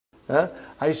Huh?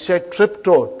 I said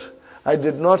trip-tote. I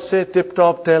did not say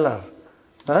tip-top tailor.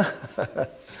 Huh?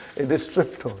 It is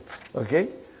trip-tote. Okay?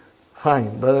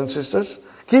 Fine, brothers and sisters.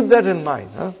 Keep that in mind.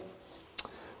 Huh?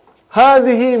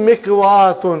 هذه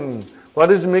مكوات.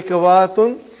 What is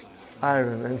مكوات?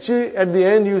 Iron. And she, at the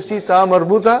end, you see ta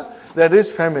marbuta, that is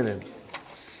feminine.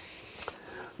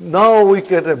 Now we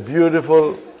get a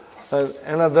beautiful,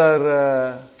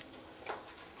 another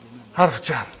harf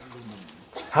jar.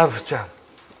 Harf jar.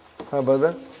 Huh,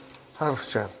 brother? Harf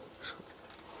jar.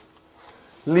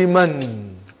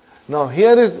 Liman. Now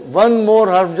here is one more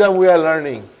harf jar we are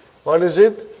learning. What is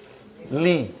it?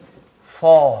 Li.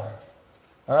 For.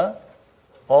 Huh?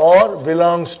 Or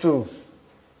belongs to.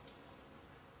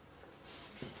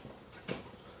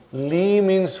 Li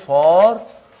means for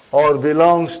or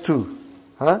belongs to.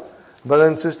 Huh? Brothers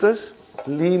and sisters,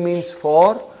 li means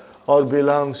for or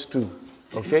belongs to.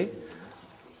 Okay?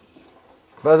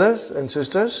 Brothers and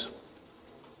sisters,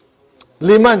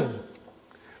 liman.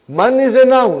 Man is a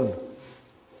noun.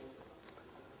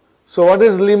 So what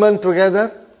is liman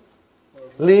together?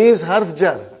 Li is harf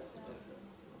jar.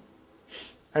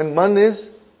 And man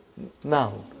is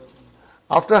noun.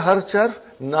 After harf jar,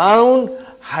 noun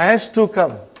has to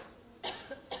come.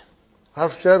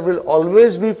 Harf jar will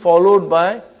always be followed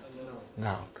by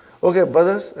noun. Okay,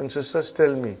 brothers and sisters,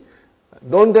 tell me.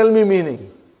 Don't tell me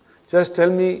meaning. Just tell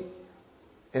me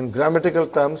in grammatical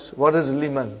terms, what is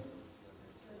liman?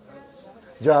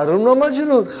 Jarun wa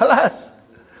majroor. Khalas.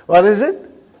 What is it?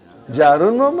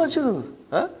 Jarun wa majroor.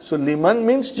 Huh? So liman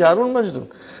means jarun majroor.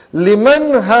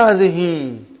 Liman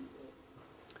hadhihi.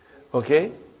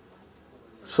 Okay.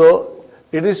 So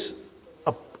it is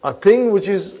a thing which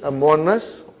is a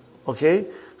muannas. Okay.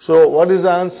 So what is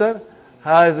the answer?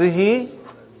 Hadhihi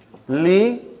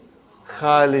li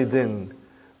Khalidin.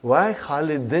 Why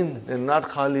Khalidin and not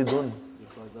Khalidun?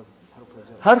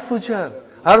 Harf jar.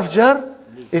 Harf jar,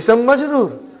 ism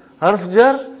majroor. Harf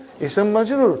jar, ism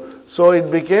majroor. So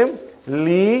it became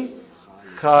li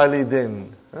Khalidin.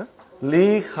 Huh?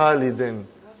 Li Khalidin.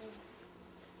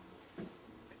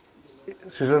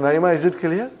 Sister Naima, is it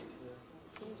clear?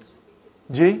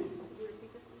 Ji?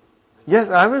 Yes,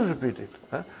 I will repeat it.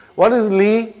 Huh? What is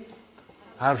li?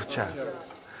 Harf jar.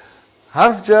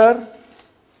 Harf jar,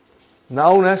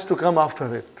 noun has to come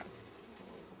after it.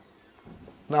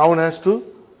 Noun has to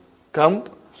come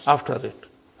after it.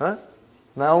 Huh?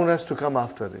 Noun has to come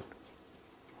after it.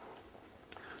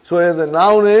 So if the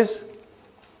noun is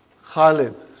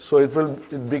Khalid, so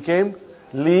it became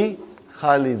li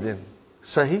Khalidin.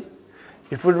 Sahi?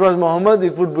 If it was Muhammad,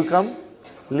 it would become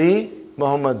li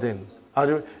Muhammadin.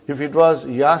 Or if it was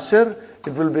Yasir,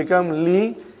 it will become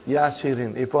li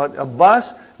Yasirin. If it was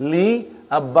Abbas, li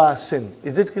Abbasin.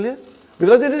 Is it clear?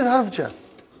 Because it is harf jar.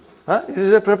 Huh? It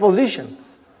is a preposition.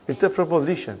 It's a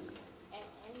preposition. And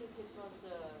if it was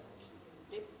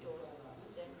dipto,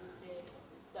 then we say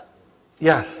the.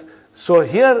 Yes. So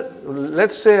here,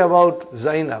 let's say about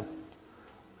Zainab.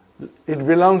 It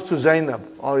belongs to Zainab,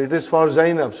 or it is for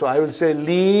Zainab. So I will say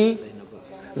li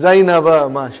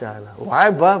Zainaba, mashallah. Why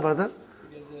ba, brother?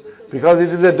 Because it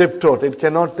is a diptot. It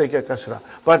cannot take a kasra.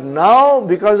 But now,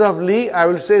 because of li, I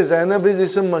will say Zainab is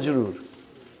ism majroor.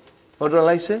 What will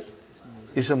I say?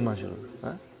 Ism majroor.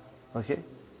 Huh? Okay?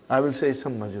 I will say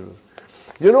ism majroor.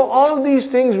 You know, all these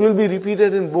things will be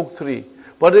repeated in book 3,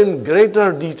 but in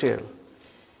greater detail.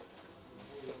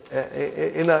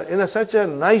 In such a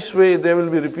nice way, they will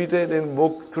be repeated in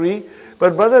book 3.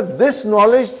 But brother, this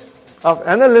knowledge of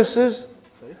analysis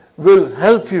will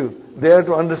help you there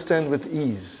to understand with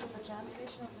ease. The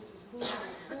translation of this is whose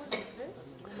is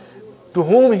this? To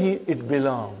whom it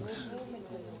belongs.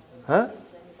 Huh?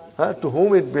 Huh? To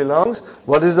whom it belongs.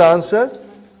 What is the answer?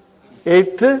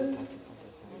 It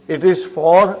is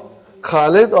for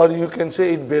Khalid, or you can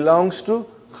say it belongs to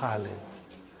Khalid.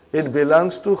 It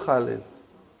belongs to Khalid.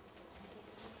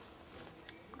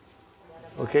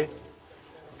 Okay?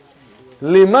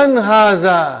 Liman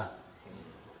haza.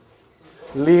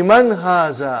 Liman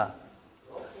haza.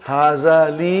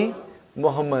 Haza li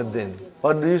Muhammadin.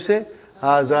 What do you say?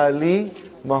 Haza li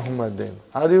Muhammadin.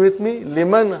 Are you with me?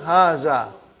 Liman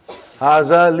haza.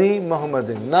 Haza li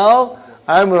Muhammadin. Now,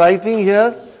 I am writing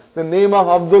here the name of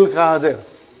Abdul Qadir.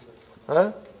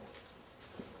 Huh?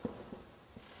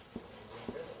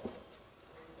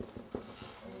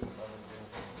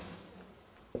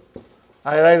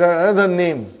 I write another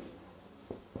name.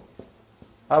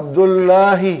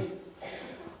 Abdullahi.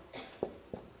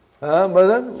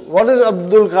 Brother, what is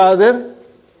Abdul Qadir?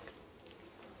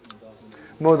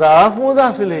 Mudaf,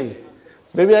 mudaf ilayhi.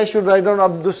 Maybe I should write down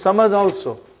Abdul Samad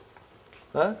also.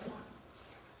 Huh?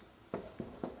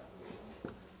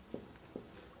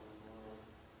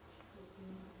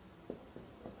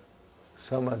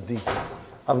 Samadi.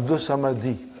 Abdur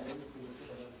Samadi.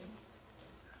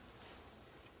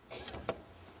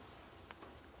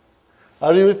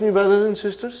 Are you with me, brothers and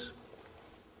sisters?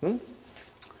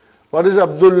 What is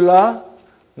Abdullah?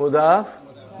 Mudaf,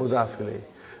 mudaf ilayhi.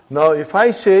 Now if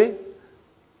I say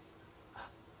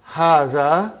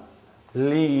Haza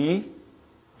li,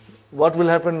 what will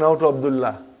happen now to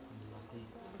Abdullah?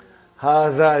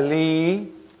 Haza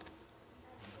li.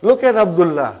 Look at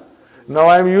Abdullah. Now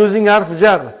I am using harf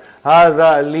jar.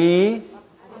 Haza li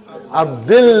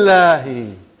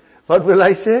Abdullahi. What will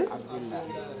I say?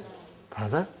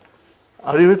 Brother,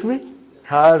 are you with me?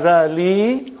 Haza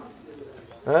li,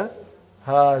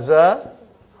 Haza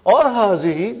or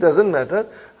Hazihi, doesn't matter.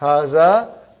 Haza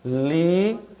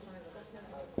li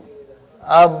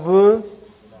Abdullahi.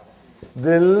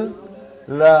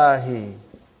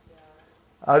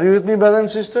 Are you with me, brothers and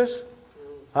sisters?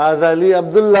 Haza li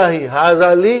Abdullahi.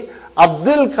 Haza li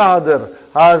Abdul Qadir.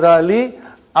 Haza li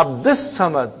Abdus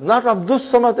Samad. Not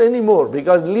Abdus Samad anymore,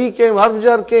 because li came, harf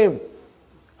jar came.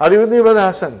 Are you with me, brother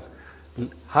Hassan?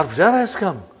 Harf jar has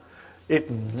come. It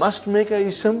must make a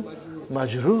ism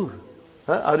majroor.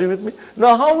 Are you with me?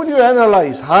 Now how will you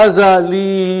analyze? Haza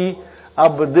li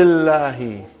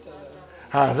Abdullahi.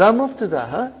 Haza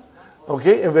mubtada.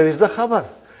 Okay, and where is the khabar?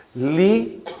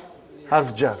 Li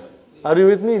harf jar. Are you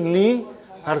with me? Li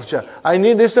harf jar. I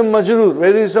need ism majroor.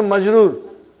 Where is ism majroor?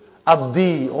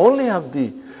 Abdi. Only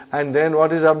Abdi. And then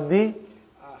what is Abdi?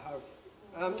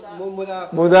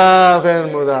 Mudaf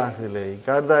and mudaf ilayhi.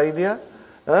 Got the idea?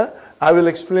 I will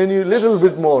explain you a little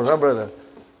bit more, brother.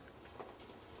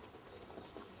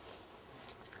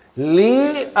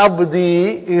 Li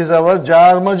Abdi is our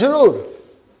jar majroor.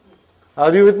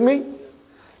 Are you with me?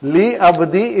 Li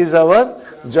Abdi is our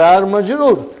jar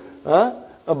majroor.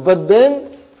 But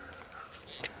then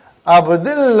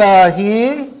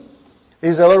Abdullahi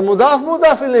is our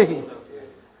mudaf ilayhi.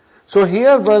 So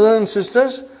here, brothers and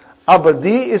sisters,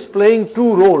 Abdi is playing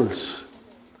two roles.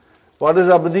 What is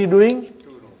Abdi doing?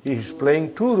 He is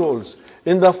playing two roles.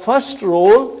 In the first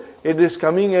role, it is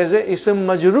coming as a ism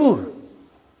majroor.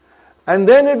 And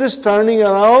then it is turning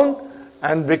around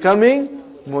and becoming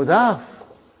mudaf.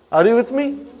 Are you with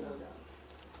me?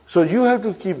 So you have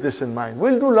to keep this in mind.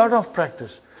 We'll do a lot of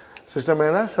practice. Sister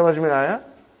Meena, samajh mein aaya?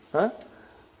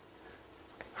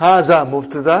 Haza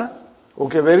mubtada.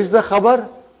 Okay, where is the khabar?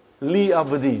 Li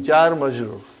abdi, jar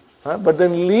majroor. But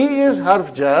then li is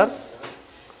harf jar,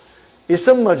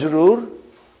 ism majroor,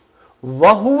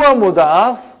 wahuwa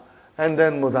mudaf, and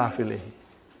then mudaf ilayhi.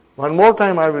 One more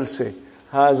time I will say.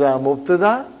 Haza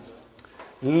mubtada,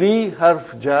 li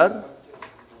harf jar,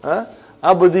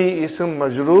 abdi ism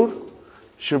majroor,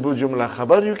 shubu jumla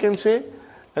khabar you can say,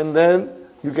 and then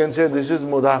you can say this is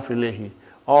mudaf ilayhi.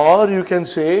 Or you can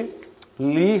say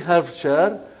li harf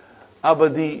jar,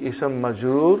 abdi ism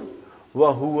majroor,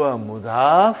 wa huwa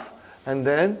mudaf, and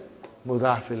then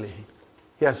mudaf ilayhi.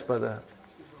 Yes, brother.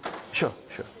 Sure.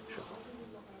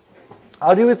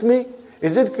 Are you with me?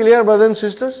 Is it clear, brothers and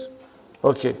sisters?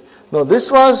 Okay. Now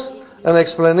this was an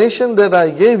explanation that I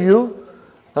gave you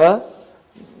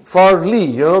for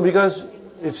li, because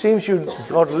it seems you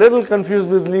got a little confused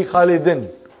with li Khalidin.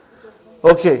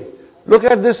 Okay. Look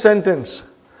at this sentence.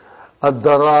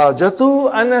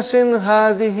 Ad-darajatu anasin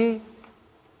hadhihi.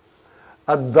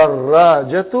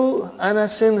 Ad-darajatu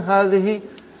anasin hadhihi.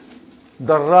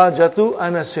 Darajatu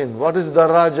anasin. What is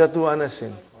darajatu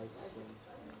anasin?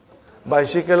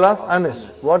 Bicycle of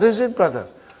Anas. What is it, brother?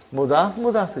 Mudaf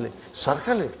ilayhi.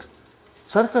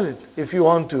 Circle it if you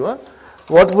want to.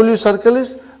 What will you circle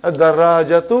is?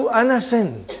 Ad-darajatu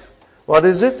anasin. What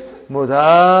is it?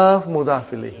 Mudaf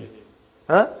ilayhi.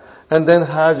 And then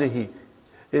hazihi.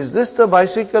 Is this the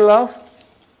bicycle of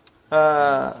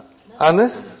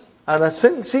Anas?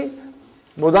 Anasin? See?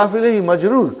 Mudaf ilayhi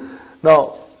majroor.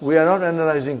 Now, we are not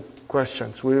analyzing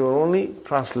questions. We will only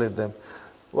translate them.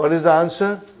 What is the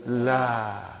answer?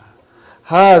 La.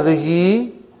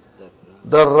 Hadhihi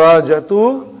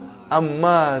darajatu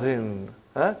Ammarin.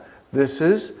 This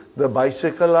is the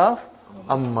bicycle of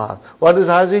Ammar. What is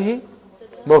Hazihi?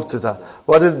 Mubtada.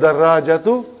 What is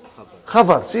darajatu?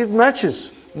 Khabar. See, it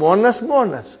matches. Muannas.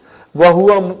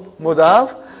 Wahuwa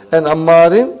mudaf and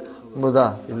Ammarin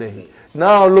mudaf ilayhi.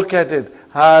 Now look at it.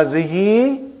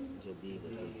 Hazihi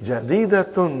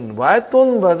jadidatun. Why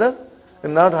tun, brother?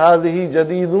 And not Hazihi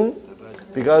jadidun?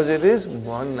 Because it is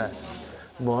muannas.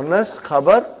 Muannas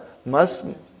khabar must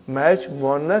match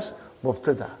muannas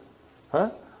mubtada.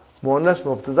 Muannas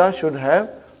mubtada should have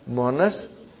muannas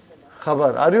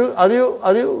khabar.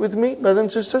 Are you with me, brothers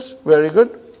and sisters? Very good.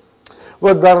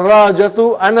 Wa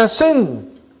darajatu anasin.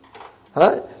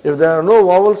 Huh? If there are no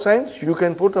vowel signs, you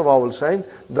can put a vowel sign.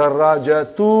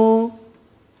 Darajatu,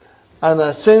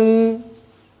 anasin,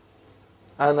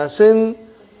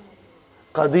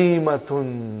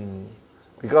 qadimatun.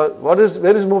 Because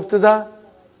where is mubtada?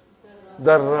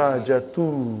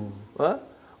 Darajatu. Huh?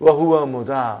 Wa huwa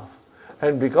mudaf.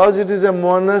 And because it is a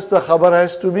muannas, the khabar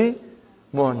has to be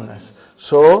muannas.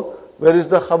 So, where is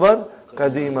the khabar?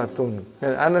 Qadimatun.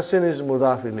 And anasin is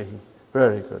mudaf ilayhi.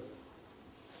 Very good.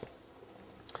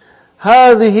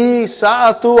 Hadihi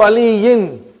sa'atu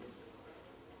aliyin.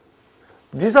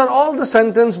 These are all the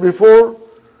sentence before.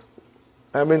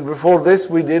 Before this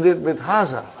we did it with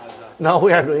haza. Now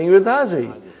we are doing it with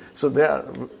hazi. So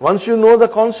once you know the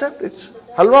concept, it's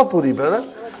halwa puri, brother.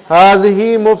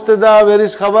 Hadihi mubtada, where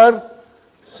is khabar?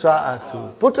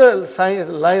 Sa'atu. Put a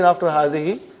line after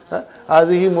hadihi.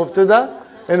 Hadihi mubtada.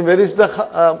 And where is the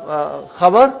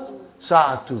khabar?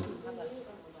 Sa'atu.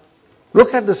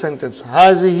 Look at the sentence.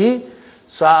 Hadihi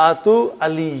sa'atu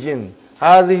aliyin.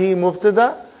 Hadihi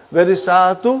mubtada. Where is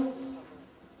sa'atu?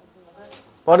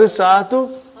 What is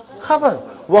sa'atu? Khabar.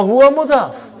 Wa huwa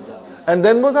mudaf. And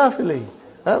then mudaf ilayhi.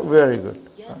 Very good.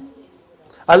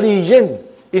 Aliyin.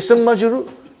 Ism majrur.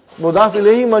 Mudaf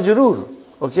ilayhi majrur.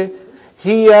 Okay.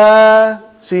 Hiya.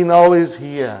 See, now is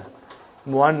hiya.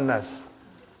 Muannas.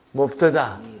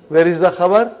 Mubtada. Where is the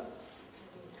khabar?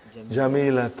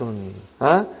 Jamilatun.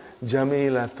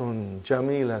 Jamilatun.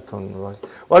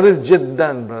 What is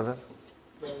jiddan, brother?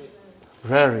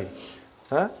 Very.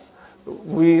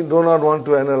 We do not want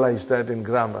to analyze that in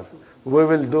grammar. We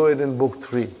will do it in book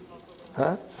 3.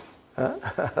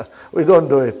 We don't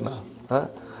do it now.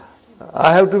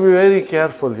 I have to be very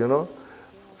careful,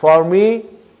 For me,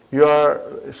 you are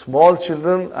small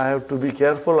children, I have to be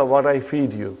careful of what I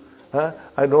feed you.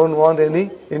 I don't want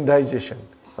any indigestion.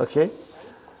 Okay?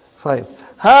 Fine.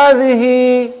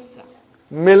 Hadihi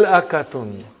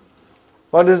mil'akatun.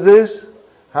 What is this?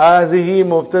 Hadihi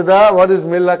mubtada. What is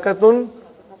mil'akatun?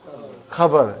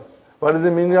 Khabar. What is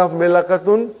the meaning of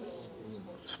mil'akatun?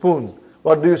 Spoon.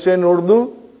 What do you say in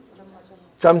Urdu?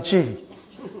 Chamchi.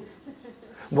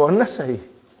 Muannas hai.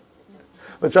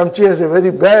 But chamchi has a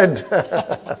very bad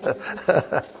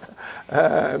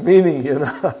meaning,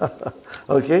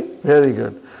 Okay, very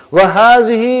good.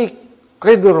 Wahazihi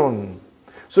qidrun.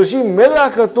 So see,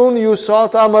 milakatun you saw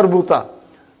ta marbuta,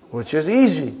 which is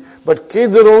easy. But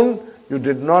qidrun, you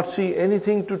did not see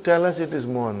anything to tell us it is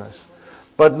muannas.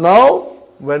 But now,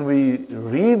 when we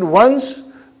read once,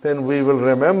 then we will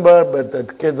remember that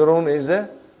qidrun is a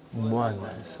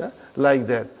muannas. Like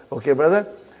that. Okay, brother?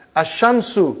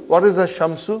 Ash-shamsu. What is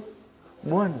ash-shamsu?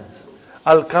 Muannas.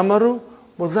 Al-kamaru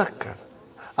muzakkar.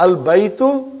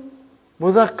 Al-baytu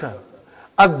muzakkar.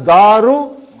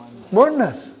 Ad-daru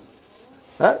muannas.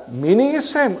 Meaning is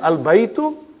same.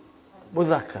 Al-baytu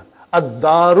muzakkar.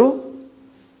 Ad-daru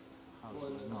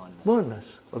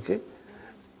muannas. Okay?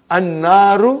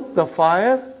 An-naru, the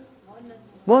fire,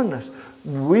 muannas.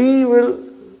 We will,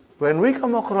 when we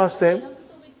come across them,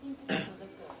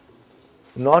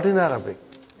 not in Arabic.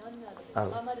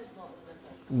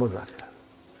 Muzakkar.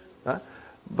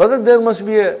 But there must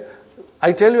be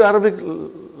I tell you, Arabic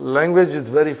language is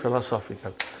very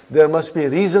philosophical. There must be a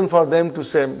reason for them to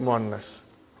say muannas.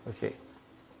 Okay.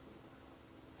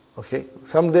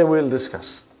 Someday we'll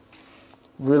discuss.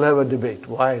 We'll have a debate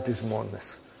why it is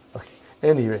muannas. Okay.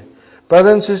 Anyway,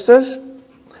 brothers and sisters,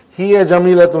 hiya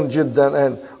jamilatun jiddan,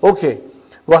 and okay.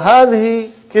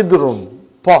 Wahadhi kidrun,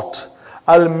 pot.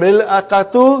 Al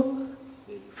mil'aqatu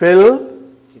fil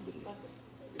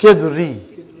kidri.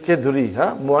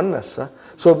 Muannas.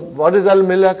 So what is al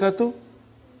mil'aqatu?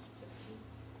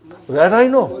 That I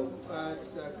know.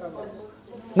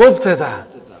 Mubtada.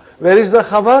 Where is the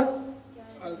khabar?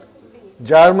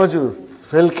 Jar majrur.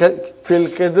 Fil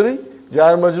kidri.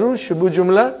 Jar majrur. Shubu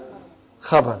jumla.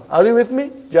 Khabar. Are you with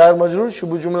me? Jar majrur.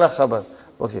 Shubu jumla khabar.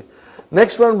 Okay.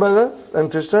 Next one, brother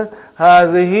and sister.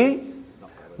 Hadihi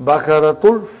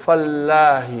bakaratul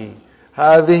fallahi.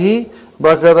 Hadihi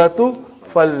bakaratu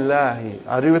fallahi.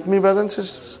 Are you with me, brothers and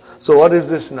sisters? So what is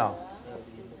this now?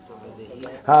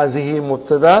 Hazihi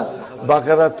mubtada,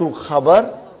 bakaratu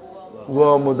khabar,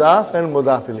 wa mudaf and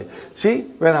mudaf ilayh. See,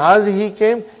 when hazihi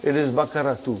came, it is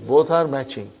bakaratu. Both are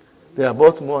matching. They are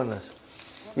both muannas.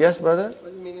 Yes, brother?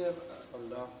 What is the meaning of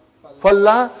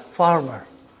Fallah, Allah?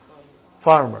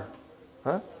 farmer.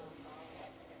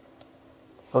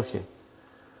 Okay.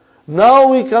 Now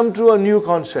we come to a new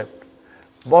concept.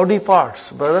 Body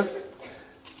parts, brother.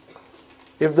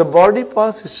 If the body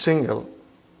part is single,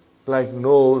 like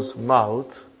nose,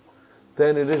 mouth,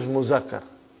 then it is muzakkar.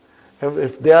 And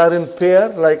if they are in pair,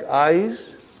 like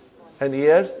eyes and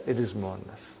ears, it is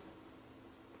muannas.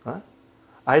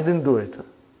 I didn't do it.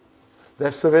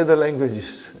 That's the way the language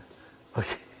is.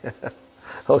 Okay.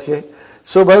 Okay.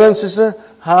 So, brother and sister,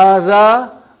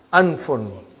 Hada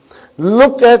anfun.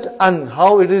 Look at an,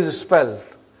 how it is spelled.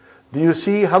 Do you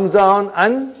see Hamza on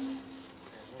an?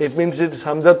 It means it's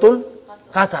Hamzatul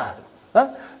Qatar.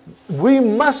 Huh? We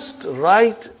must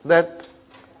write that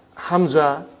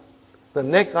Hamza, the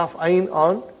neck of Ain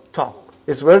on top.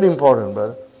 It's very important,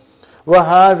 brother.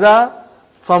 Wahada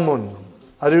famun.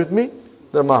 Are you with me?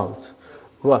 The mouth.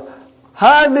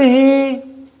 Hadihi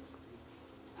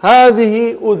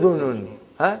udhunun.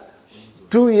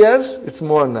 2 ears, it's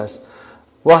muannas.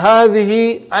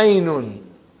 Wahadihi ainun.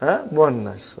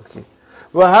 Muannas. Okay.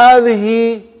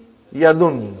 Wahadihi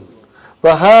yadun.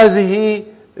 Wahazihi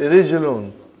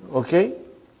rijlun. Okay.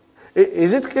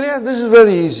 Is it clear? This is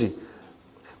very easy.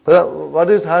 What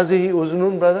is hazihi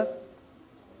uznun, brother?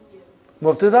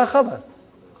 Mubtada khabar.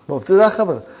 Mubtada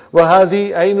khabar.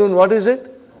 Wahadihi ainun, what is it?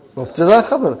 Mubtada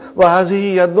khabar.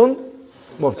 Wahazihi yadun.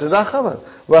 Mubtada khabar.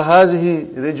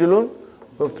 Wahazihi rijlun.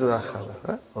 Mubtada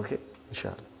khabar. Okay.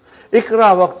 Inshallah.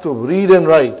 Ikra waktub. Read and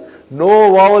write.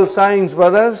 No vowel signs,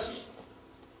 brothers.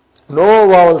 No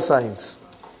vowel signs.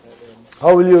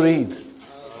 How will you read?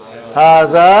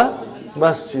 Haza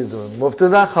masjidun.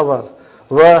 Mubtada khabar.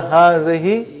 Wa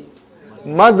hazihi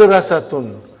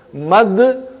madrasatun.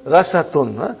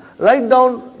 Madrasatun. Write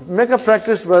down, make a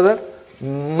practice, brother.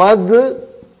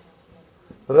 Madrasatun.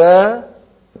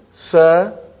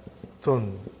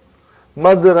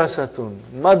 Madrasatun.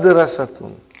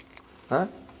 Madrasatun.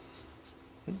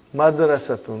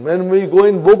 Madrasatun. When we go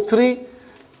in book 3,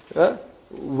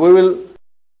 we will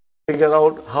figure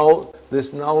out how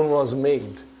this noun was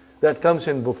made. That comes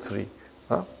in book 3.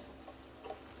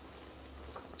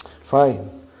 Fine.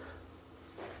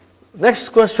 Next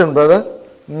question, brother.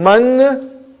 Man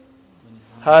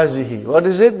hazihi. What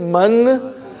is it? Man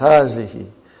hazihi.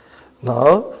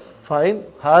 Now, fine.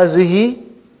 Hazihi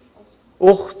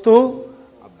ukhtu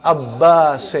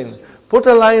Abbasin. Put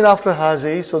a line after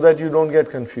hazihi so that you don't get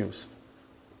confused.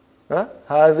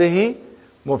 Hazihi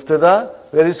mubtada.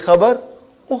 Where is khabar?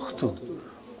 Ukhtu.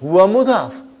 Huwa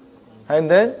mudaf. And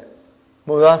then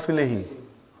mudaf ilayhi.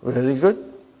 Very good.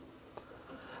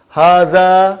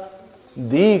 Hada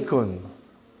deekun.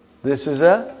 This is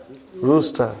a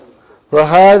rooster.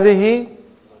 Wahadihi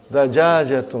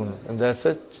dajajatun. And that's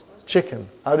a chicken.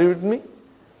 Are you with me?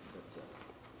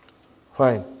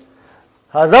 Fine.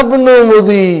 Hada ibnu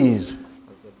mudir.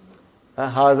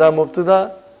 Hada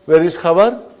mubtada. Where is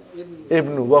khabar?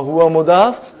 Ibnu. Wa huwa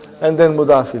mudaf. And then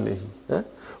mudaf ilayhi.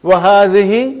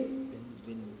 Wahadihi.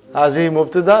 Hazihi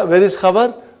mubtada. Where is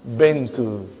khabar?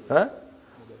 Bintu.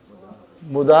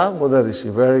 Mudarisi.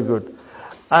 Very good.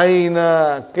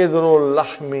 Aina kidrul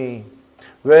lahmi.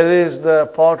 Where is the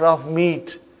pot of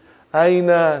meat?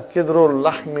 Aina kidrul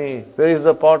lahmi. Where is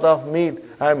the pot of meat?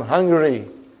 I'm hungry.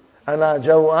 Ana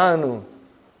jawanu.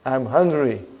 I'm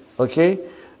hungry. Okay.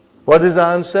 What is the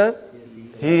answer?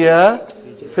 Here.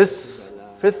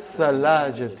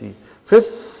 Fithalajati.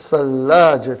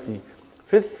 Fithalajati.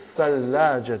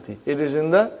 Fithalajati. It is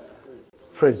in the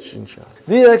fridge, inshallah.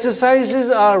 These exercises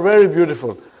are very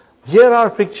beautiful. Here are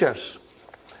pictures.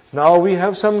 Now we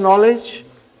have some knowledge.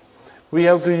 We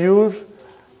have to use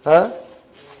ma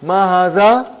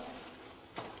hadha?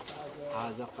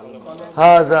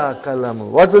 Hadha kalamu.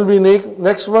 What will be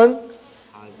next one?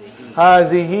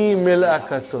 Hadihi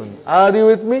milakatun. Are you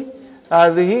with me?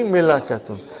 Hadihi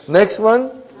milakatun. Next one?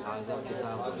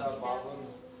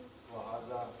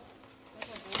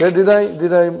 Where did I?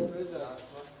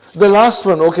 The last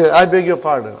one. Okay, I beg your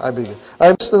pardon. I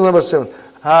missed the number 7.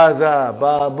 Hadha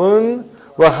babun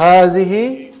wa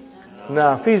hazihi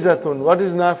nafizatun. What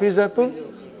is nafizatun?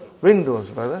 Windows,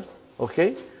 brother.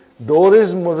 Okay. Door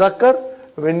is muzakkar.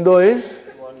 Window is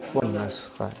muannas.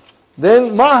 Fine.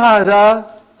 Then ma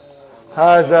hadha?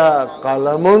 Hadha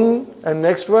qalamun. And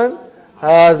next one?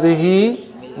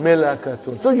 Hadhihi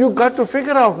milakatun. So you got to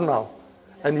figure out now.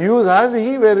 And use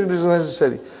hadhihi where it is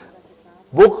necessary.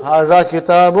 Book, hadha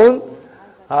kitabun,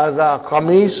 hadha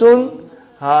qamisun,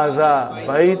 hadha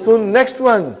baytun. Next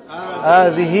one,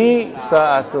 hadhihi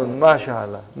sa'atun.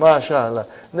 MashaAllah, MashaAllah.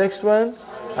 Next one,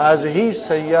 hadhihi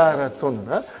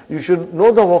sayyaratun. You should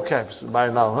know the vocabs by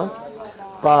now.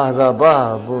 Hadha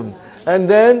babun. And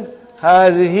then,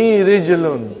 hadhihi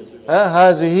rijlun.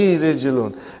 Hadhihi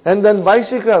rijlun. And then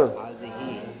bicycle.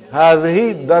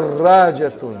 Hadhihi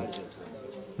darrajatun.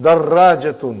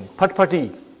 Darrajatun.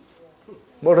 Patpati.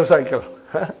 Motorcycle.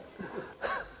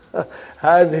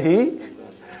 Hadhi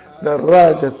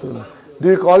darrajatun. Do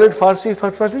you call it Farsi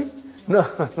Fatfati? No.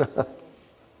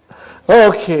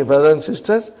 Okay, brothers and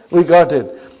sisters, we got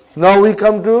it. Now we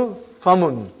come to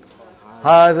famun.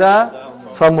 Hada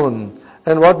famun.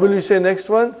 And what will you say next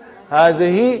one?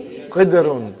 Hazihi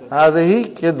qidrun.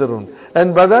 Hazihi qidrun.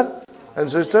 And brother and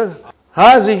sister,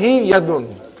 hazihi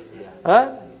yadun.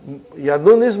 Huh?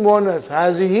 Yadun is muannas.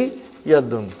 Hazihi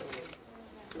yadun.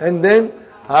 And then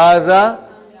hada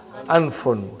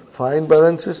anfun. Fine, brothers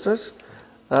and sisters.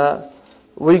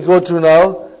 We go to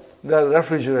now the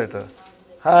refrigerator.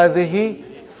 Hazihi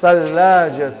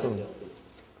thallajatun.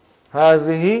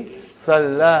 Hazihi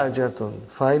thallajatun.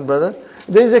 Fine, brother.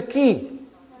 There is a key.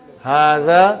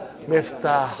 Hada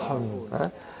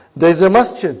miftahun. There is a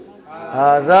masjid.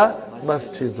 Hada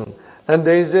masjidun. And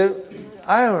there is a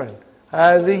iron.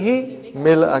 Hazihi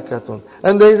mil'akatun.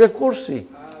 And there is a kursi.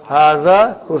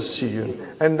 Hada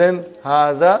kursiyun. And then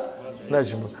hada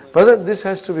najmun. Brother, this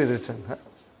has to be written.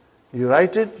 You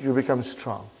write it, you become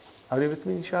strong. Are you with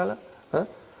me, inshallah?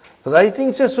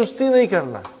 Writing se susti nahi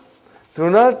karna. Do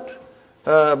not,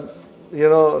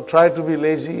 try to be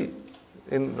lazy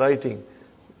in writing.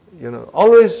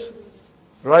 Always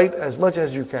write as much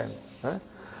as you can.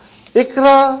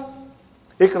 Ikra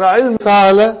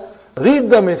al-mithal, read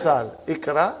the mithal.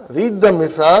 Ikra, read the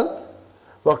mithal,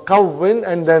 wa qawwin,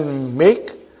 and then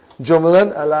make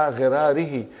jumlan ala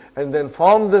ghirarihi, and then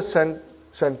form the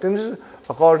sentences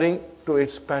according to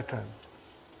its pattern.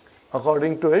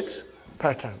 According to its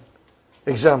pattern.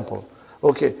 Example.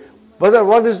 Okay. Brother,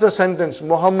 what is the sentence?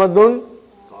 Muhammadun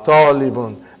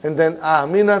talibun. And then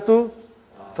Aminatu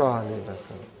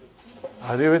talibatun.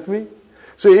 Are you with me?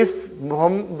 So if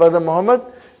Brother Muhammad,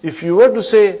 if you were to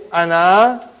say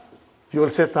Ana, you will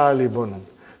say talibun.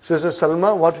 Sister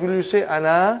Salma, what will you say?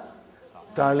 Ana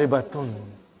talibatun.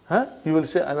 You will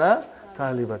say Ana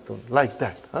talibatun. Like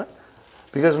that.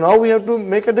 Because now we have to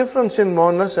make a difference in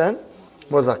muannas and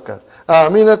muzakkar.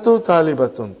 Aminatu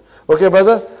talibatun. Okay,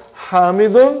 brother.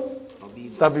 Hamidun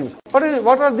tabib.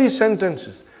 What are these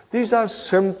sentences? These are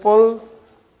simple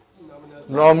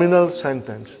nominal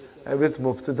sentence with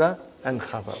mubtada and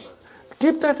khabar.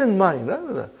 Keep that in mind.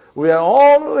 Brother. We are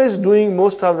always doing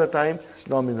most of the time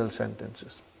nominal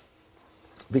sentences.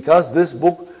 Because this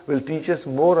book will teach us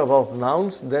more about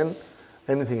nouns than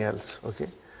anything else. Okay.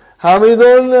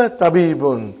 Hamidun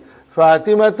tabibun.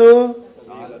 Fatimatu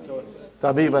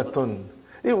tabibatun.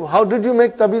 How did you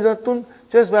make tabibatun?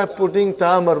 Just by putting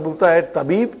ta marbuta at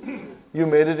tabib, you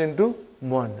made it into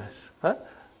muannas.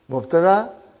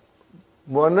 Mubtada,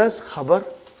 muannas, khabar,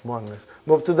 muannas.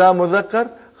 Mubtada,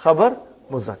 muzakkar, khabar,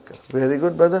 muzakkar. Very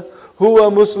good, brother. Huwa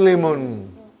muslimun.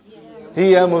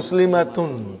 Hiya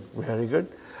muslimatun. Very good.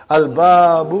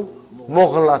 Al-babu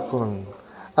mughlaqun.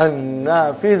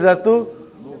 An-nafizatu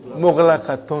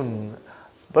mughlaqatun.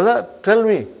 Brother, tell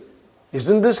me,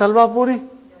 isn't this halwa puri?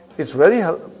 It's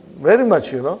very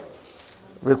much,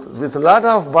 with a lot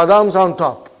of badams on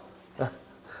top.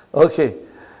 Okay.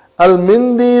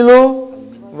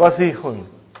 Al-mindilu wasikhun.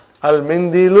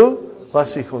 Al-mindilu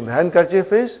wasikhun. The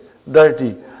handkerchief is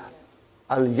dirty.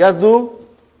 Al-yadu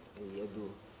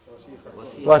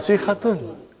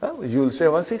wasikhatun. You will say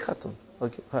wasikhatun.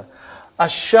 Okay.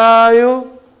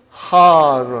 Ash-shayu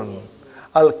harun.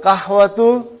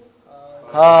 Al-kahwatu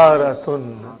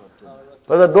haratun.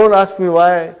 Brother, don't ask me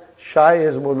why shy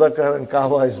is mudhakkar and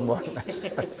kahwa is muannas.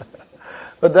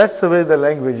 But that's the way the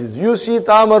language is. You see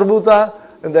ta marbuta,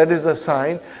 and that is the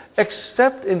sign,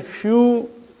 except in few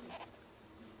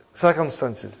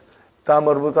circumstances. Ta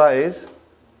marbuta is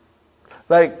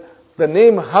like the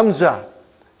name Hamza.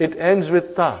 It ends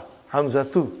with ta, Hamza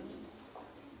too.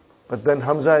 But then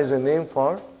Hamza is a name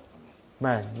for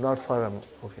man, not for a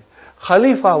okay.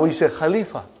 Khalifa, we say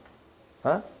Khalifa.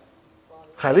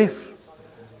 Khalif.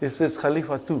 This is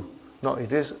Khalifa too. No,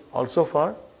 it is also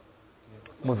for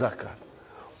muzakkar.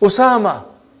 Usama.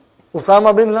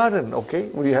 Usama bin Laden. Okay,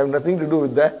 we have nothing to do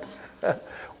with that.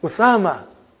 Usama.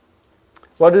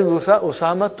 What is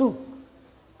Usama too?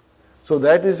 So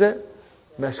that is a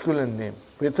masculine name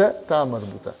with a ta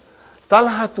marbuta.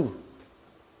 Talhatu.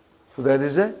 So that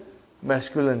is a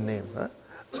masculine name.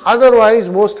 Otherwise,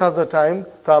 most of the time,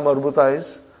 ta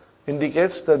marbuta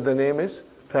indicates that the name is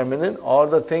feminine or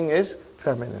the thing is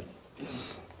feminine.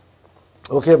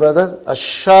 Okay, brother.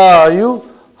 Ash-shayu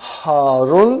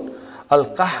harun.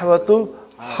 Al-kahwatu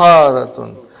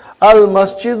haratun.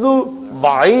 Al-masjidu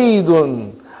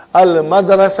ba'idun.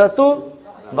 Al-madrasatu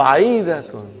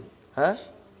ba'idatun.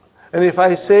 And if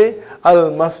I say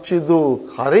al-masjidu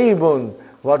qaribun,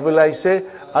 what will I say?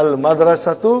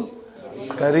 Al-madrasatu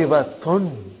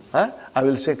qaribatun. I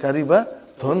will say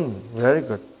qaribatun. Very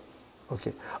good.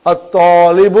 Okay.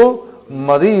 At-talibu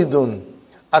maridun.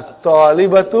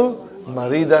 At-talibatu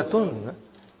maridatun.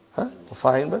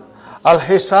 Fine, but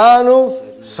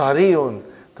Al-hisanu sariyun.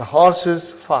 The horse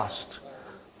is fast.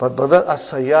 But brother,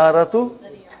 as-sayyaratu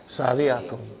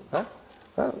sariyatun.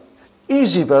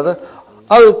 Easy, brother.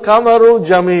 Al-kamaru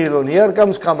jamilun. Here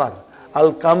comes kamar.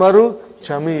 Al-kamaru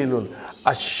jamilun.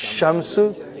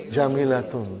 Ash-shamsu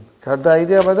jamilatun. Got the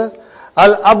idea, brother?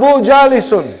 Al-abu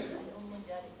jalisun.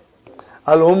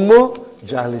 Al-ummu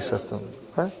jalisatun.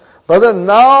 Brother,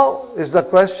 now is the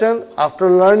question, after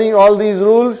learning all these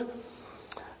rules,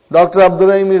 Dr. Abdur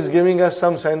Rahim is giving us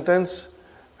some sentence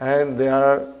and they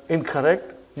are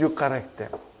incorrect. You correct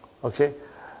them. Okay?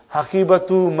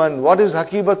 Hakibatu man. What is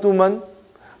hakibatu man?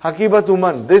 Hakibatu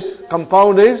man. This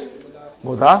compound is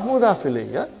mudaf mudaf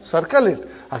ilayh. Yeah? Circle it.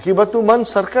 Hakibatu man,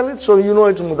 circle it. So you know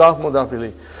it's mudaf mudaf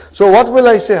ilayh. So what will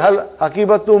I say?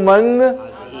 Hakibatu man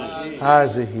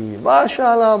hazihi.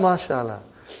 MashaAllah, MashaAllah.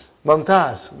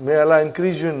 Mumtaz. May Allah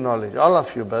increase you in knowledge. All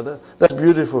of you, brother. That's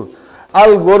beautiful.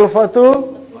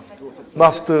 Al-ghurfatu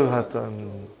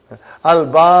maftuhatun.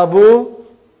 Al-babu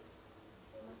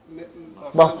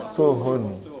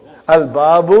maftuhun.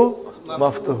 Al-babu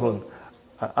maftuhun.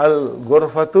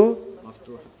 Al-ghurfatu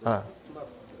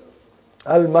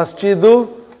al-masjidu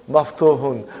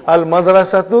maftuhun.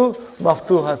 Al-madrasatu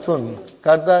maftuhatun.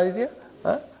 Got the idea?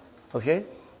 Okay.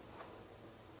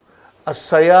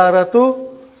 As-sayaratu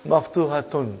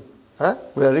maftuhatun.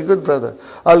 Very good, brother.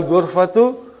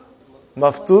 Al-ghurfatu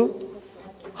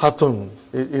maftuhatun.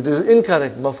 It is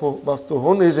incorrect.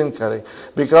 Maftuhun is incorrect.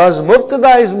 Because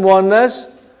mubtada is muannas,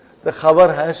 the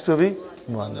khabar has to be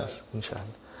muannas. Inshallah.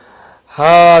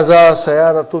 Haza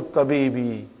sayaratu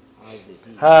tabibi.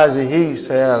 Hazihi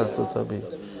sayaratu tabibi.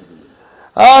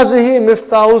 Hazihi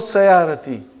miftahu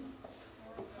sayarati.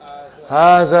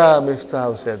 Haza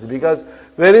miftahu sayarati. Because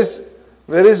where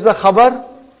is the khabar?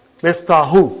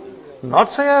 Miftahu. Not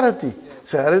sayarati.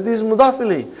 Sayarati is mudaf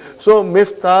ilayh. So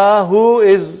miftahu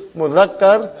is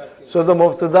muzakkar. So the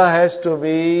mubtada has to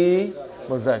be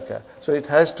muzakkar. So it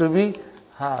has to be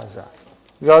haza.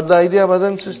 Got the idea, brothers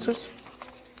and sisters?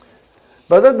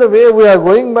 But the way we are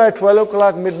going, by 12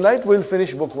 o'clock midnight, we'll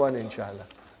finish book 1, inshallah.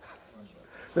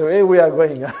 The way we are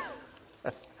going.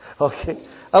 Okay.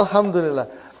 Alhamdulillah.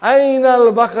 Aina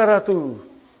al-bakaratu.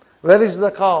 Where is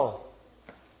the cow?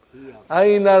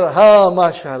 Aina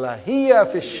mashallah. Hiya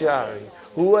fi shari.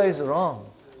 Who is wrong?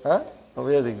 Oh,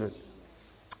 very good.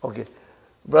 Okay.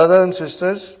 Brothers and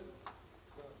sisters,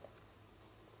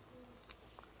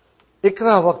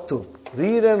 Ikra waktub.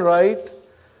 Read and write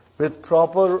with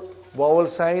proper vowel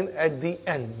sign at the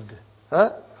end.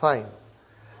 Fine.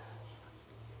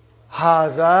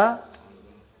 Haza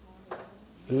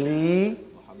li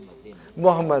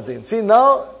Muhammadin. See,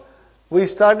 now we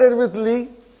started with li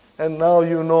and now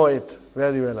you know it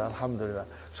very well. Alhamdulillah.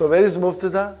 So where is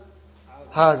mubtada?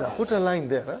 Haza. Put a line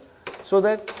there so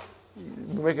that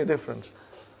you make a difference.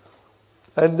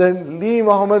 And then li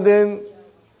Muhammadin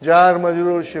jar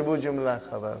majrur shibu jumla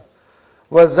khabar.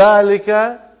 Wa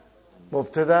zalika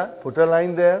mubtada. Put a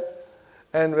line there.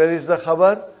 And where is the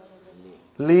khabar?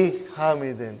 Li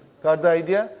hamidin. Got the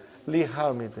idea? Li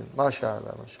hamidin.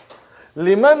 MashaAllah. MashaAllah.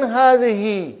 Liman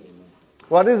hadihi.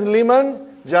 What is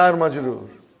liman? Jar majrur.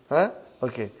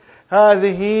 Okay.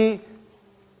 Hadihi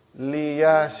li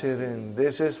yasirin.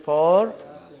 This is for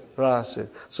Rasir.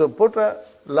 So put a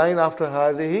line after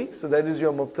hadihi. So that is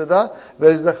your mubtada.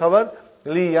 Where is the khabar?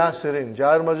 Li yasirin.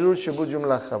 Jar majrur shibu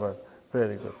jumla khabar.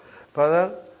 Very good.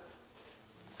 Brother,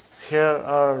 here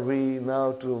are we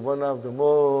now to one of the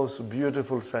most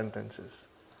beautiful sentences.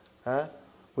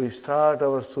 We start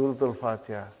our Surah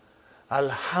Al-Fatiha.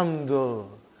 Alhamdu.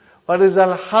 What is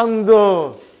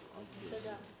Alhamdu?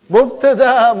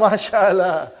 Mubtada,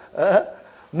 mashallah.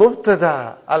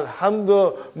 Mubtada.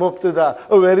 Alhamdu, mubtada.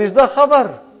 Where is the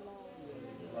khabar?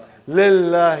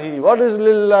 Lillahi. What is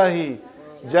lillahi?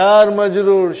 Jar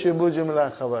majrur shibu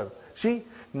jumla khabar. See,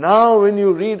 now when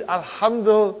you read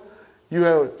Alhamdu,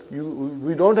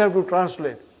 we don't have to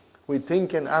translate. We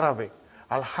think in Arabic.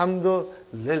 Alhamdu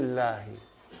lillahi.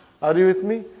 Are you with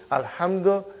me?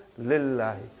 Alhamdu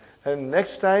lillahi. And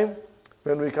next time,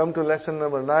 when we come to lesson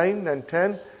number 9 and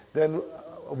 10, then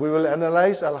we will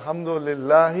analyze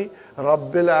Alhamdulillahi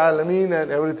Rabbil Alameen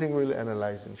and everything we will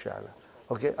analyze, inshallah.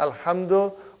 Okay?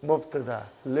 Alhamdu mubtada.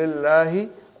 Lillahi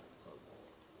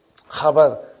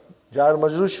khabar. Jar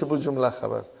majrur shibu jumla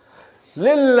khabar.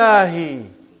 Lillahi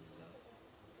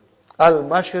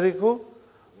al-mashriku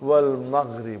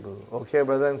wal-maghribu. Okay,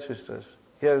 brothers and sisters.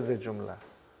 Here is the jumla.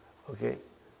 Okay.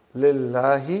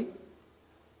 Lillahi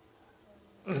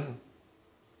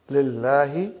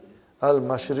Lillahi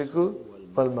al-mashriku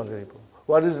wal-maghribu.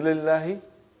 What is lillahi?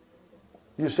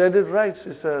 You said it right,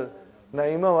 Sister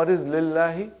Naima. What is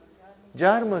lillahi?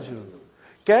 Jar majrur.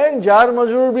 Can jar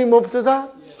majrur be mubtada?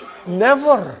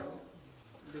 Never.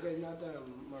 Because it's not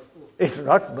marfu. It's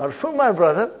not marfu, my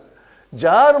brother.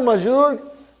 Jar majroor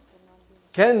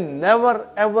can never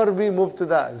ever be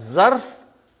mubtada. Zarf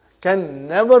can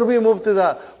never be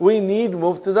mubtada. We need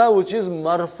mubtada which is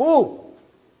marfu.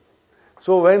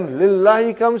 So when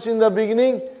lillahi comes in the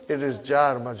beginning, it is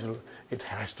jar majroor. It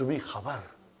has to be khabar.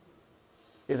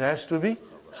 It has to be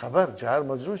khabar. Jar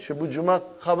majroor, shibu juma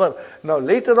khabar. Now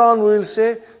later on we will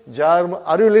say jar.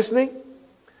 Are you listening?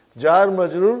 Jar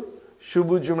majroor,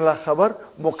 shibu jumla khabar,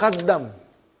 muqaddam.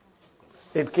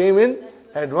 It came in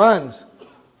advance.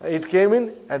 It came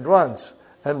in advance.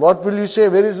 And what will you say?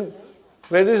 Where is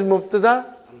mubtada?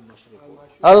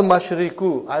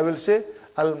 Al-mashriku. I will say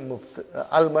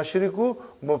al-mashriku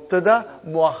mubtada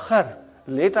muakhar.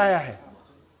 Late aaya hai.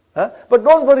 But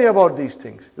don't worry about these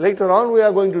things. Later on we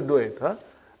are going to do it.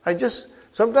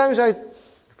 Sometimes I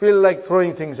feel like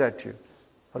throwing things at you.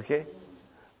 Okay?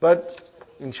 But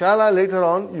inshallah later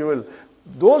on you will.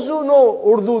 Those who know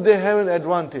Urdu, they have an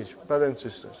advantage, brothers and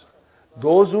sisters.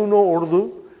 Those who know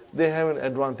Urdu, they have an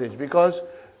advantage because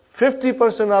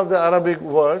 50% of the Arabic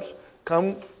words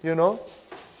come,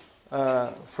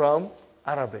 from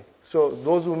Arabic. So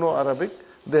those who know Arabic,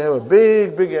 they have a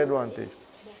big advantage.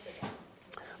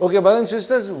 Okay, brothers and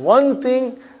sisters, one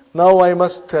thing now I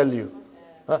must tell you.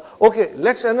 Okay,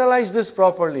 let's analyze this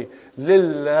properly.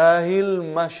 Lillahil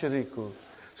mashriku.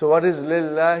 So what is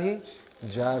lillahi?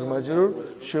 Jar majrur,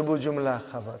 shibu jumla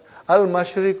khabar. Al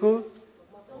mashriku,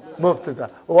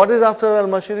 mubtada. What is after al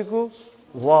mashriku?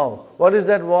 Wow. What is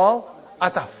that wow?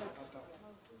 Ataf.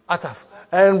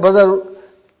 And brother,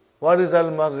 what is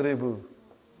al maghribu?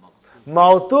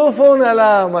 Mawtufun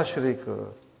ala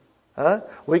mashriku.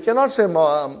 We cannot say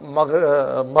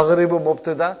maghribu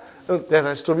mubtada. There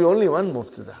has to be only one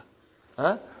mubtada.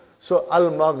 So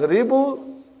al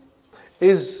maghribu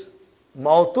is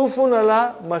mawtufun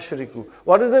ala mashriku.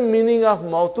 What is the meaning of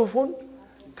mawtufun?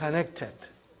 Connected,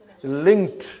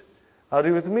 linked. Are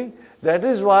you with me? That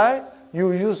is why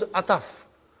you use ataf.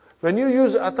 When you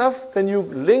use ataf, then you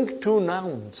link two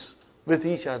nouns with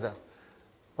each other.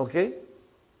 Okay?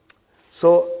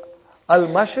 So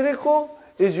al-mashriku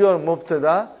is your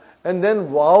mubtada, and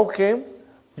then waw came,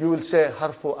 you will say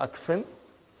harfu atfin,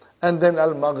 and then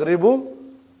al-maghribu,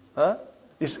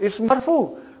 it's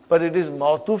marfu, but it is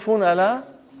mawtufun ala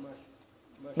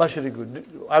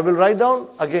mashriku. I will write down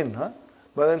again,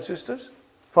 brothers and sisters,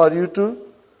 for you to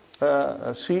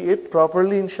see it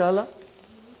properly, inshallah.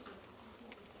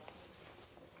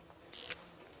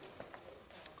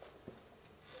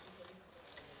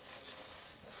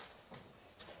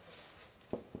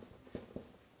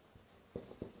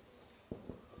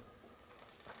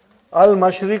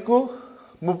 Al-mashriku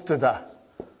mubtada.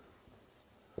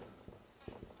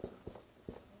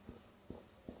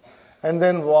 And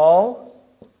then waw,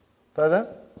 brother,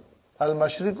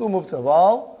 al-mashriku mubtada.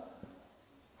 Waw,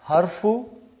 harfu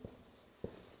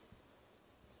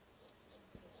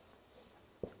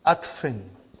atfin.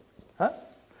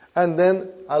 And then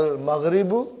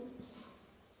al-maghribu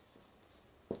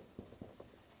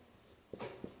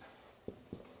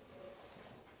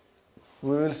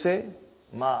we will say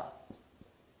ma.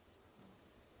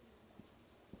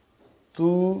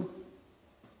 Tu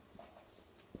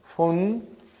fun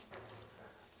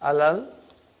alal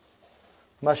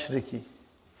mashriki.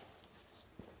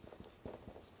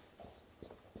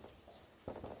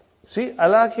 See,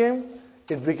 Allah came,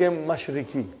 it became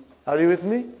mashriki. Are you with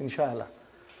me? Inshallah.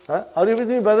 Are you with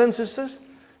me, brothers and sisters?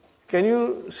 Can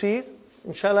you see it?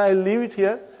 Inshallah, I'll leave it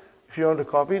here. If you want to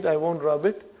copy it, I won't rub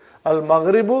it.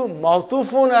 Al-maghribu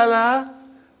mawtufun ala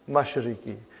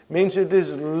mashriki. Means it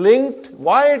is linked.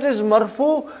 Why it is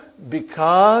marfu?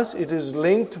 Because it is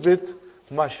linked with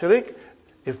mashrik.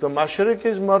 If the mashrik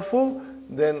is marfu,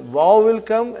 then waw will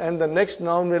come and the next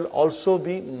noun will also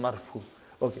be marfu.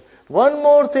 Okay. One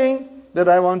more thing that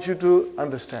I want you to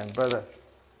understand, brother.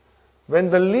 When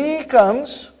the li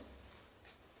comes,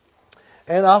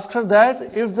 and after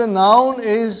that, if the noun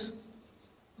is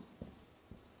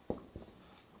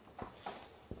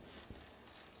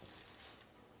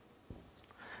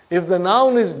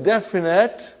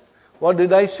definite, what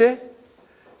did I say?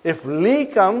 If li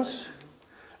comes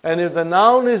and if the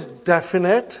noun is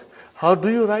definite, how do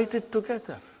you write it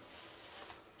together?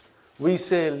 We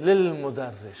say lil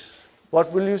mudarris.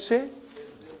 What will you say?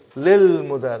 Lil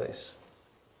mudarris.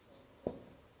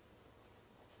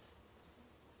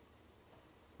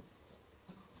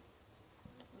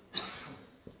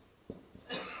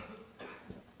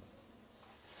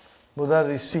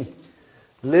 Mudarrisi.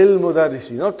 Lil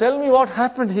mudarrisi. Now tell me what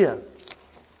happened here.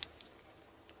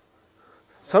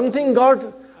 Something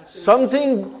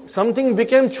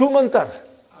became chumantar.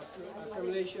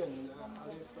 Accumulation.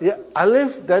 Yeah,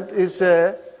 alif, that is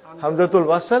Hamzatul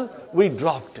Wasal, we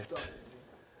dropped it.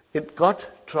 It got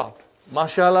dropped.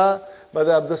 MashaAllah,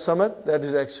 Brother Abdul Samad, that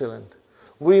is excellent.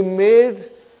 We made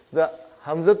the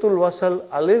Hamzatul Wasal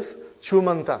alif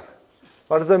Chumantar.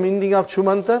 What is the meaning of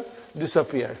Chumantar?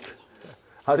 Disappeared.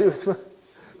 Are you with me?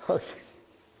 Okay.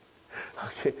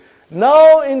 Okay.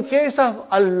 Now in case of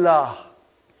Allah,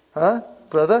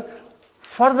 brother,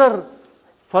 further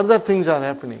things are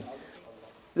happening.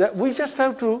 We just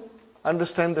have to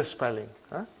understand the spelling.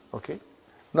 Okay.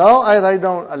 Now I write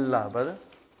down Allah, brother.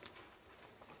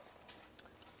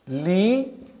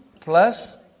 Li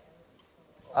plus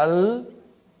Allahu.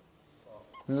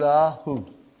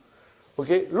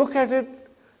 Okay, look at it.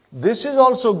 This is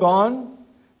also gone.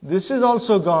 This is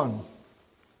also gone.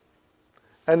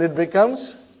 And it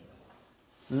becomes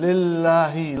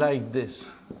Lillahi, like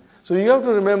this. So you have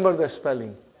to remember the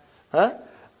spelling.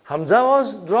 Hamza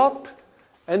was dropped,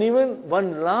 and even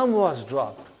one lam was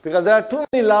dropped. Because there are too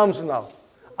many lams now.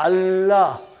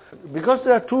 Allah. Because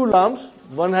there are two lams,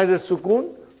 one had a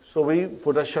sukoon, so we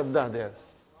put a shadda there.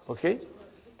 Okay?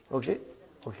 Okay?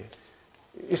 Okay.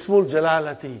 Ismul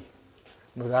Jalalati.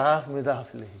 Mudaf,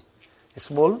 mudaf lihi.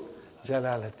 Ismul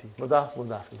Jalalati. Mudaf,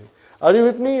 mudaf lihi. Are you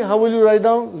with me? How will you write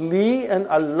down? Li and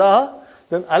Allah.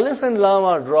 Then alif and lam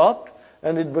are dropped,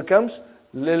 and it becomes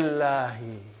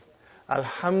Lillahi.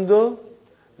 Alhamdu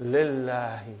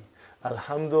Lillahi.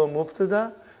 Alhamdu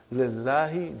mubtada.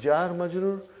 Lillahi jar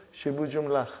majrur. Shibu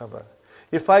jumla khabar.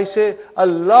 If I say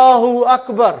Allahu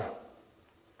Akbar,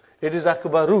 it is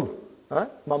Akbaru.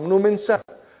 Mamnu min sar.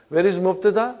 Where is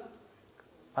mubtada?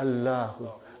 Allahu.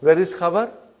 Where is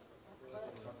khabar?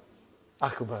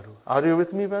 Akbaru. Are you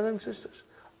with me, brothers and sisters?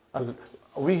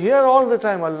 We hear all the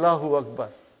time Allahu Akbar.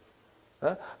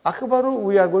 Akbaru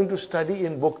we are going to study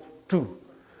in book 2.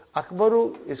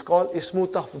 Akbaru is called Ismu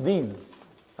Tafdeel.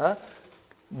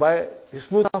 By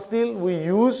Ismu Tafdeel we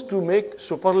use to make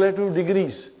superlative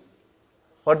degrees.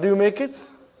 What do you make it?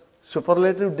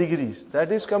 Superlative degrees.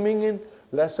 That is coming in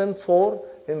lesson 4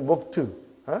 in book 2.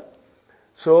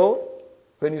 So,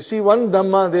 when you see one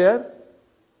Dhamma there,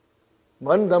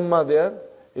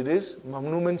 it is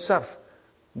Mamnu min sarf.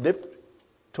 Dipped,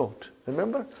 taught.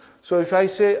 Remember? So if I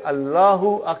say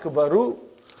Allahu Akbaru,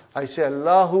 I say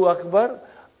Allahu Akbar,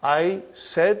 I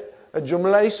said a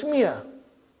Jumla Ismiya.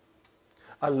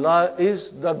 Allah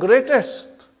is the greatest.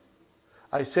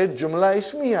 I said Jumla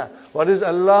Ismiya. What is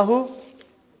Allahu?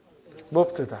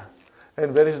 Mubtada.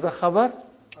 And where is the khabar?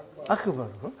 Akbar.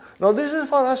 Now this is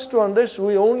for us to understand.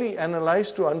 We only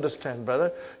analyze to understand,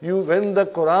 brother. When the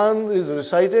Quran is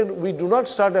recited, we do not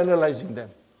start analyzing them.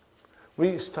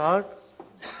 We start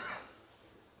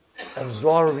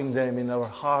absorbing them in our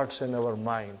hearts and our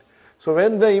mind. So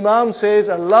when the Imam says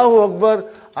Allahu Akbar,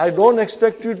 I don't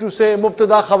expect you to say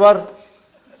Mubtada Khabar.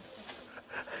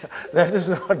 That is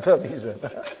not the reason.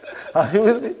 Are you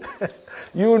with me?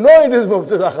 You know it is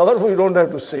Mubtada Khabar, we don't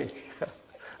have to say.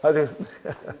 Are you with me?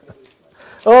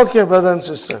 Okay, brothers and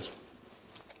sisters.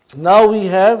 Now we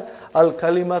have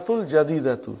Al-Kalimatul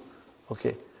Jadidatu.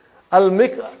 Okay.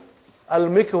 Al-Mikwatu.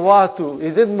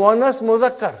 Is it Muannas,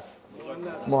 Muzakkar?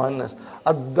 Muannas.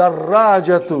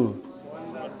 Ad-Darrajatu.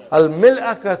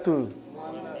 Al-Mil'akatu.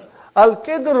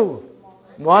 Al-Kidru.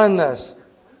 Muannas.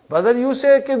 Brother, you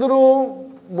say Kidru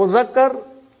Muzakkar,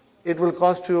 it will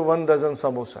cost you 12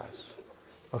 samosas.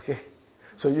 Okay?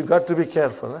 So you got to be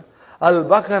careful.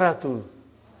 Al-Bakaratu.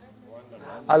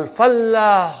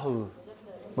 Al-Fallahu.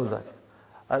 Muzakkar.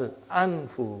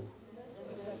 Al-Anfu.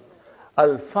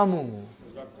 Al-Famu.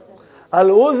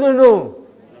 Al-Udhunu.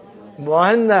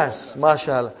 Muannas.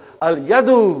 MashaAllah.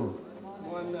 Al-Yadu.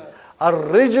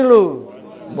 Al-Rijlu.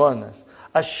 Muannas.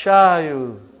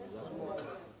 Al-Shayu.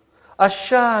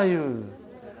 Al-Shayu.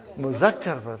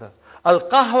 Muzakkar, brother.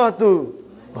 Al-Qahwatu.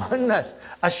 Muannas.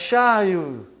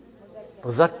 Al-Shayu.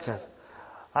 Muzakkar.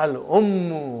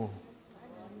 Al-Ummu.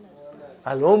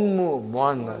 Al-Ummu.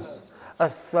 Muannas.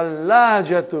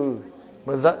 Al-Thallajatu.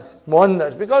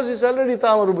 Muannas. Because it's already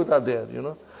Tamarubuta there, you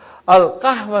know.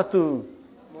 Al-Qahwatu.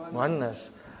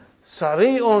 Muannas.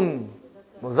 Sari'un.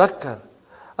 Muzakkar.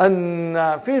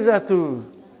 An-Nafidhatu.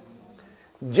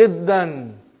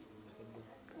 Jiddan.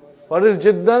 What is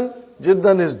Jiddan?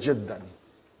 Jiddan is Jiddan.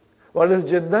 What is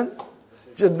Jiddan?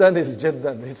 Jiddan is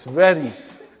Jiddan. It's very.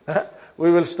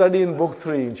 We will study in book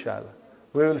 3, inshallah.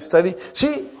 We will study.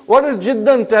 See, what is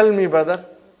Jiddan? Tell me, brother.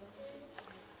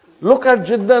 Look at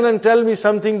Jiddan and tell me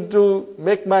something to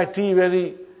make my tea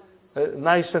very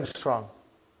nice and strong.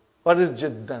 What is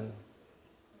Jiddan?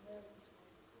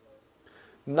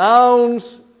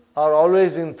 Nouns are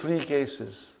always in 3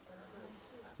 cases.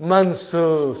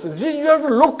 Mansub. So you have to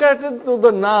look at it to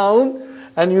the noun,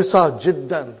 and you saw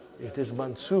jiddan. It is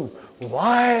mansub.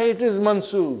 Why it is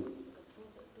mansub?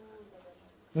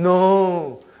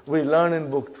 No, we learn in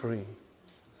book 3.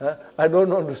 I don't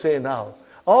want to say now.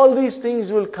 All these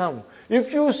things will come.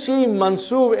 If you see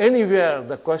mansub anywhere,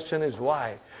 the question is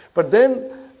why. But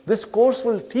then this course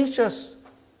will teach us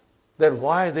that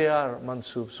why they are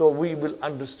mansub. So we will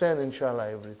understand,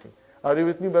 inshallah, everything. Are you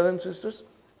with me, brothers and sisters?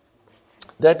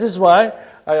 That is why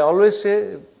I always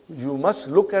say you must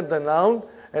look at the noun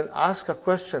and ask a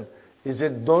question. Is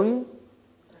it done?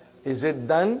 Is it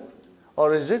done?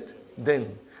 Or is it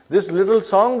then? This little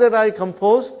song that I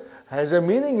composed has a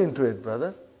meaning into it,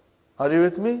 brother. Are you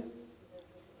with me?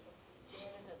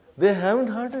 They haven't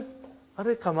heard it.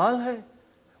 Arey kamal hai.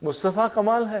 Mustafa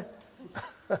kamal hai.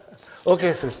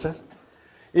 Okay, sister.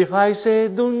 If I say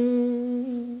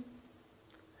dun,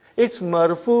 it's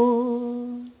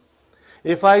marfu.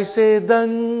 If I say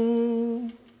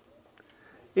dan,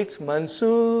 it's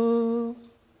mansub.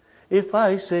 If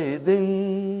I say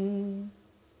din,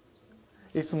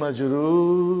 it's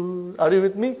majroor. Are you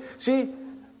with me? See,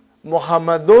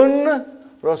 Muhammadun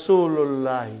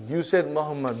Rasulullah. You said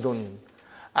Muhammadun.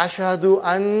 Ashhadu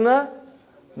anna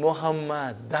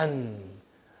Muhammadan.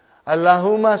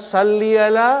 Allahumma salli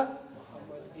ala.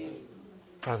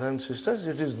 Brothers and sisters,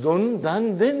 it is dun,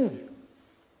 dan, din.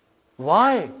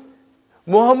 Why?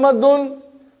 Muhammadun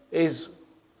is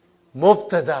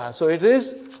mubtada. So it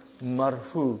is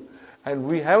marfu. And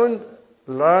we haven't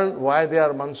learned why they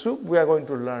are mansub. We are going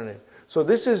to learn it. So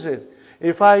this is it.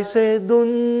 If I say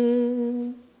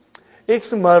dun,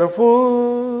 it's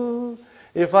marfu.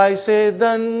 If I say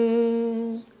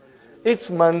dan, it's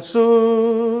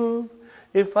mansub.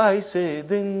 If I say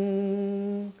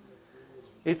din,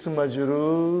 it's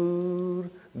majroor.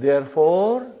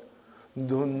 Therefore,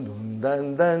 dun dun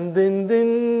dan dan din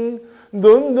din,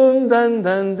 dun dun dan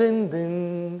dan din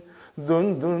din,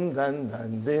 dun dun dan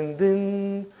dan din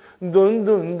din, dun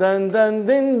dun dan dan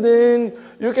din din.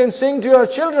 You can sing to your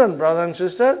children, brother and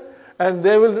sister, and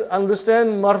they will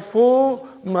understand marfu,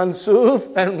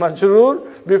 mansub, and majroor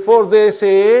before they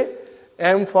say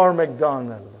M for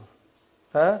McDonald,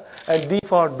 and D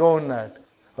for donut.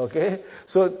 Okay,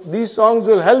 so these songs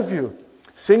will help you.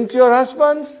 Sing to your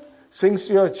husbands, sing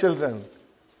to your children.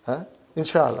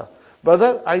 Inshallah.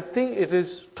 Brother, I think it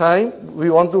is time. We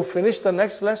want to finish the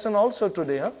next lesson also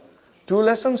today. 2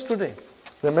 lessons today.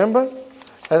 Remember?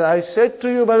 And I said to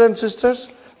you, brothers and sisters,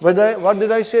 what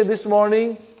did I say this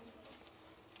morning?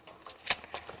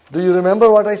 Do you remember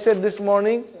what I said this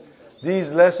morning?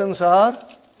 These lessons are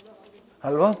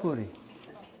halwa puri.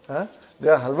 They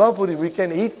are halwa puri. We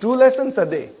can eat 2 lessons a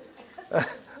day.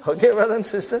 Okay, brothers and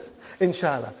sisters?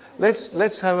 Inshallah.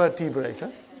 Let's have a tea break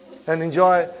and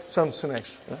enjoy some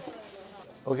snacks.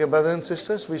 Okay, brothers and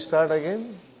sisters, we start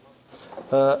again.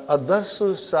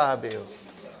 Ad-Darsu Sabi'u.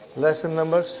 Lesson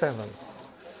number 7.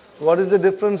 What is the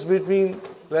difference between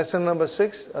lesson number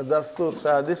 6, Ad-Darsu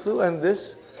Sadisu, and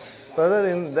this? Brother,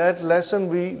 in that lesson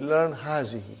we learn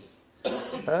Hazihi.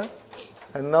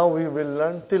 And now we will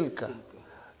learn Tilka.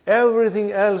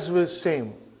 Everything else was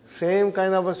same. Same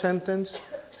kind of a sentence,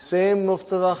 same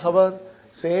muftada khabar,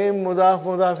 same mudaf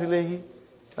ilayhi.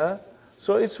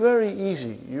 So it's very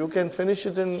easy. You can finish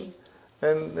it in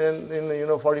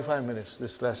 45 minutes,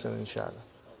 this lesson, inshallah.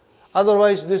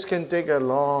 Otherwise, this can take a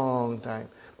long time.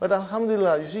 But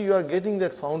alhamdulillah, you see, you are getting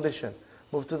that foundation.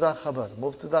 Mubtada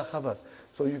khabar.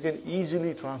 So you can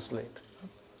easily translate.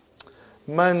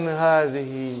 Man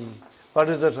hadhihi. What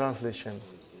is the translation?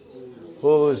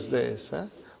 Who is this?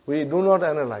 We do not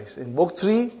analyze. In book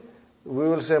 3, we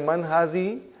will say man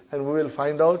hadhihi, and we will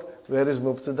find out where is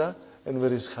mubtada and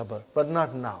where is khabar. But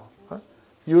not now.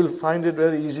 You will find it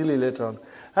very easily later on.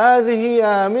 Hadhihi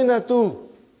aminatu.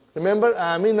 Remember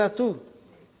aminatu.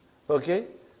 Okay?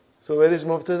 So where is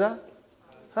mubtada?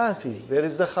 Hathi. Where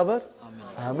is the khabar?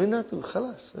 Aminatu.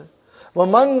 Khalas.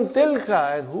 Man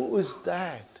tilka. And who is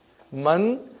that?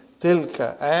 Man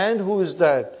tilka. And who is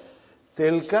that?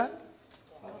 Tilka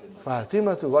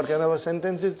Fatimatu. What kind of a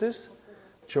sentence is this?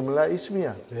 Jumla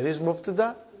ismiya. Where is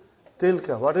mubtada?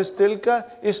 Tilka. What is tilka?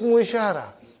 Ismu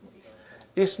ishara.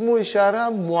 Ismu ishara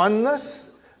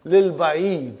muannas lil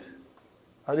ba'id.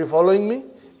 Are you following me?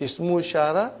 Ismu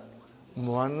ishara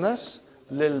muannas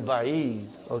lil ba'id.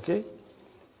 Okay?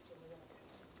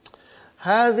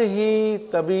 Hadhihi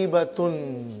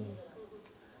tabibatun.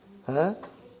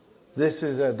 This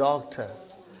is a doctor.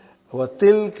 Wa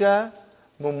tilka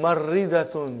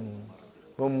mumarridatun.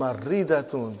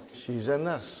 Mumarridatun. She's a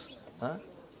nurse.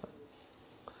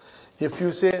 If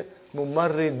you say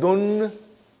mumarridun,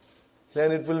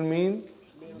 then it will mean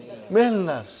Male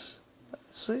nurse.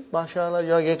 See, mashallah,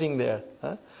 you are getting there.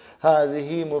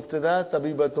 هذه مبتدا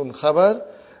طبيبة خبر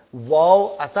واو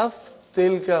عطف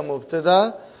تلك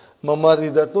مبتدا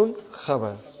ممرضة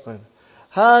خبر.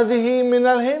 هذه من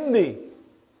الهندي.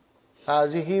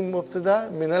 هذه مبتدا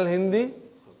من الهندي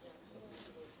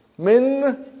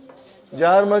من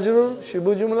جار مجرور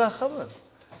شبه جملة خبر.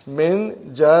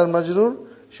 من جار مجرور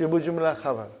شبه جملة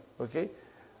خبر. Okay?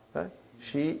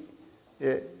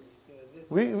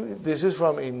 This is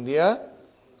from India.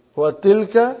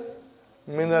 وَتِلْكَ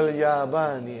مِنَ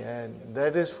الْيَابَانِ, and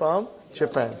that is from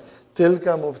Japan. تِلْكَ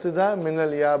مُبْتَدَى مِنَ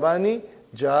الْيَابَانِ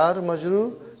جار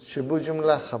مجرور شبه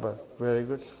جملة خبر. Very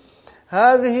good.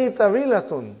 هذه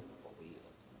طويلة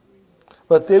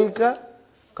وتلك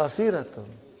قصيرة.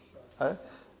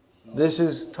 This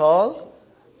is tall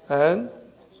and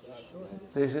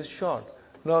this is short.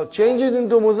 Now change it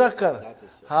into muzakkar.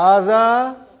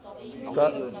 هذا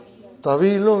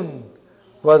طويل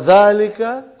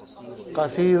وذلك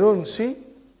قصير. See,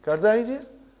 got the idea?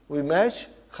 We match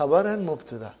khabar and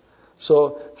mubtada.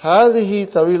 So هذه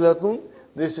طويلة,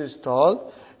 this is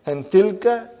tall, and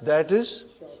tilka, that is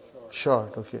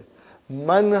short. Okay.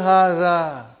 من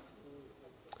هذا?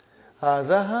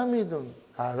 هذا حامد.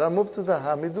 هذا مبتدا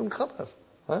حامد خبر.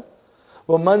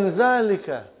 ومن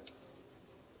ذلك?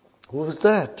 Who is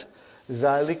that?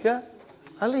 ذلك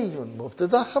علي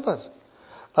مبتدا خبر.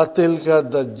 أتلك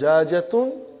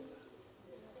دجاجة?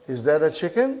 Is that a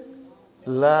chicken?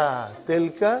 لا.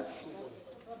 تلك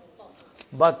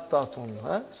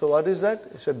بطة. So what is that?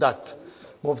 It's a duck.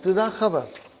 مبتدا خبر.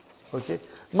 Okay.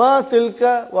 ما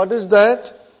تلك? What is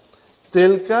that?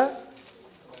 تلك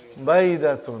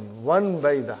بيضة. One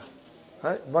بيضة.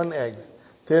 One egg.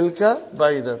 تلك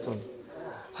بيضة.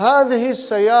 هذه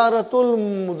السيارة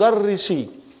المدرس.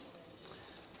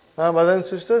 Brothers and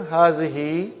sisters,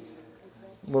 هذه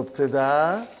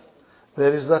مبتدا.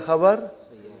 Where is the khabar?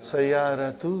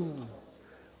 سيارة.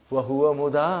 وهو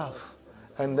مضاف.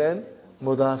 And then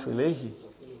مضاف إليه.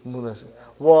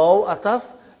 واو عطف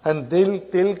and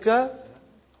تلك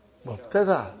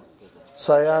مبتدا.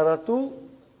 سيارة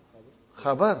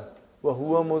خبر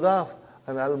وهو مضاف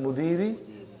and al-mudiri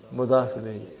مضاف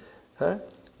إليه.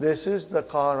 This is the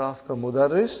car of the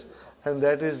mudarris and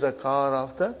that is the car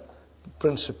of the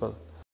principal.